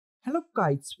Hello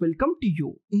guys, welcome to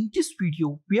you. In this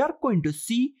video, we are going to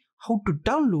see how to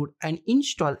download and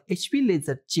install HP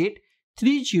LaserJet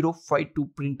 3052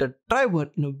 printer driver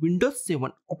in a Windows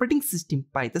 7 operating system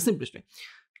by the simplest way.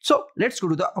 So let's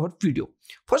go to our video.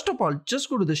 First of all, just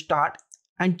go to the start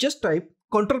and just type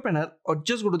control panel or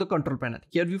just go to the control panel.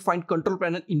 Here we find control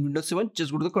panel in Windows 7,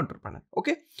 just go to the control panel.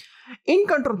 Okay. In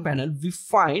control panel, we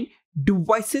find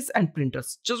devices and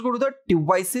printers. Just go to the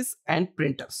devices and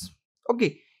printers.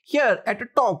 Okay. Here at the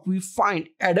top, we find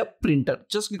add a printer.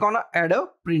 Just click on add a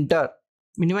printer.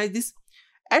 Minimize this.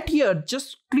 At here,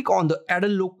 just click on the add a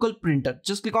local printer.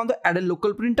 Just click on the add a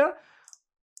local printer.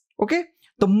 Okay.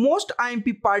 The most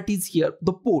IMP part is here.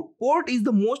 The port. Port is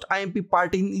the most IMP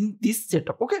part in this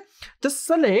setup. Okay. Just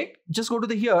select, just go to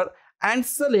the here and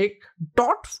select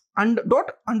dot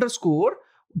underscore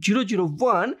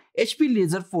 001 HP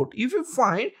laser port. If you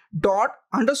find dot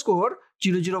underscore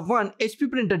 001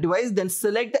 HP printer device, then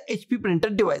select the HP printer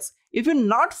device. If you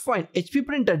not find HP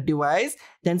printer device,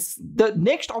 then the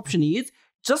next option is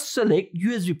just select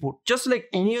USB port. Just select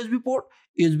any USB port,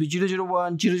 USB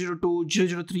 001, 002,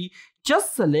 003.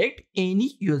 Just select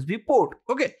any USB port.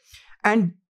 Okay.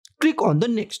 And click on the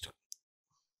next.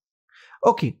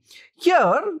 Okay.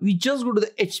 Here we just go to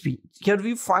the HP. Here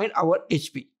we find our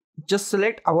HP. Just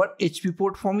select our HP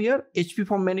port from here, HP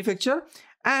from manufacturer,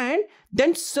 and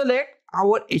then select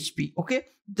our HP. Okay.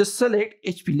 Just select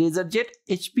HP LaserJet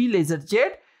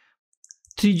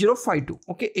 3052.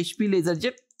 Okay. HP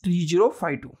LaserJet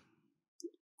 3052.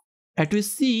 As we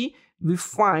see, we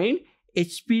find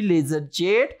HP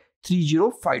LaserJet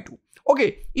 3052.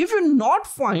 Okay, if you not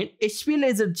find HP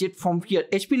LaserJet from here,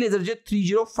 HP LaserJet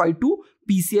 3052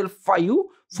 PCL5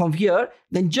 from here,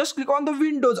 then just click on the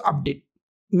Windows update.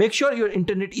 Make sure your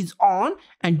internet is on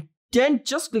and then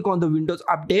just click on the Windows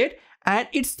update, and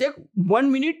it's take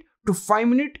 1 minute to 5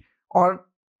 minutes or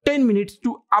 10 minutes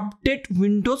to update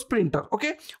Windows printer.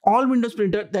 Okay, all Windows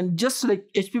printer, then just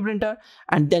select HP printer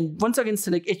and then once again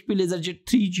select HP LaserJet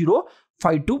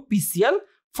 3052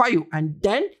 PCL5 and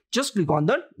then just click on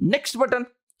the next button.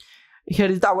 Here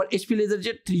is our HP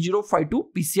LaserJet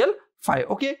 3052 PCL5.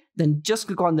 Okay, then just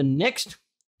click on the next.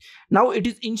 Now it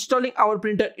is installing our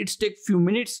printer. It's take few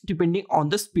minutes depending on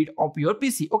the speed of your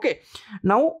PC. Okay,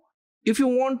 now if you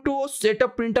want to set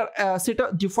up printer, set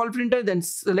a default printer, then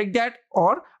select that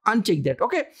or uncheck that.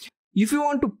 Okay, if you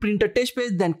want to print a test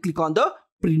page, then click on the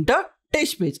printer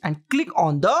test page and click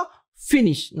on the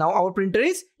finish. Now our printer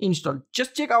is installed.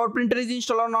 Just check our printer is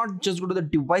installed or not. Just go to the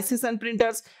devices and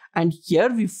printers, and here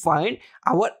we find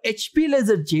our HP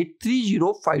LaserJet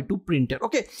 3052 printer.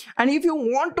 Okay, and if you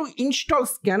want to install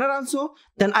scanner also,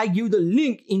 then I give the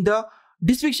link in the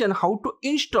description how to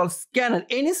install scanner,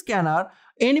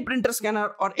 any printer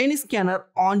scanner or any scanner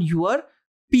on your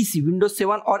PC, Windows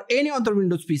 7 or any other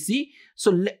Windows PC.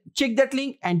 So check that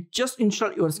link and just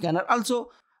install your scanner also.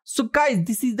 So guys,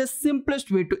 this is the simplest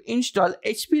way to install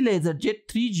HP LaserJet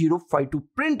 3052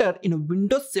 printer in a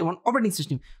Windows 7 operating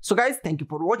system. So guys, thank you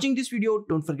for watching this video.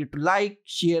 Don't forget to like,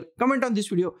 share, comment on this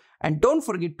video, and don't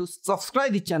forget to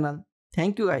subscribe the channel.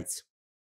 Thank you guys.